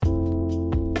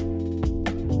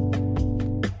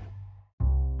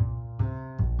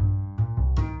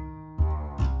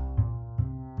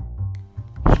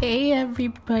Hey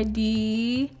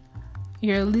everybody,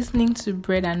 you're listening to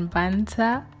Bread and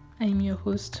Banter. I'm your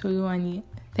host Toluwani.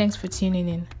 Thanks for tuning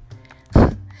in.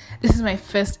 This is my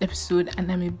first episode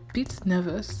and I'm a bit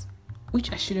nervous,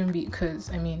 which I shouldn't be because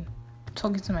I'm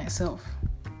talking to myself,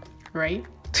 right?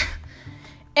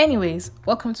 Anyways,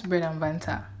 welcome to Bread and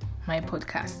Banter, my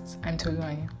podcast. I'm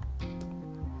Toluwani.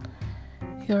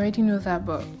 You already know that,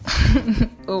 but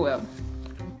oh well.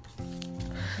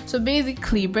 So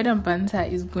basically, Bread and Banter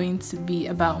is going to be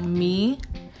about me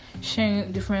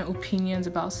sharing different opinions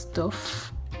about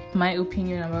stuff, my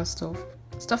opinion about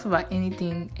stuff about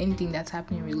anything that's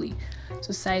happening really,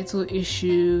 societal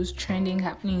issues, trending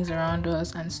happenings around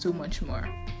us, and so much more.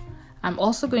 I'm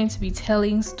also going to be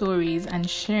telling stories and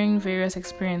sharing various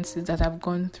experiences that I've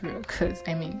gone through because,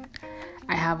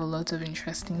 I have a lot of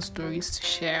interesting stories to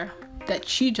share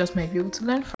that you just might be able to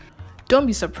learn from. Don't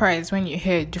be surprised when you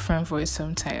hear a different voice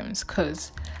sometimes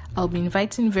because I'll be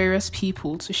inviting various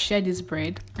people to share this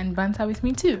bread and banter with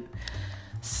me too.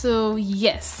 So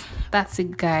yes, that's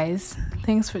it guys.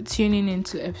 Thanks for tuning in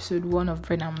to episode 1 of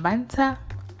Bread and Banter.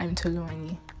 I'm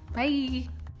Toluwani. Bye.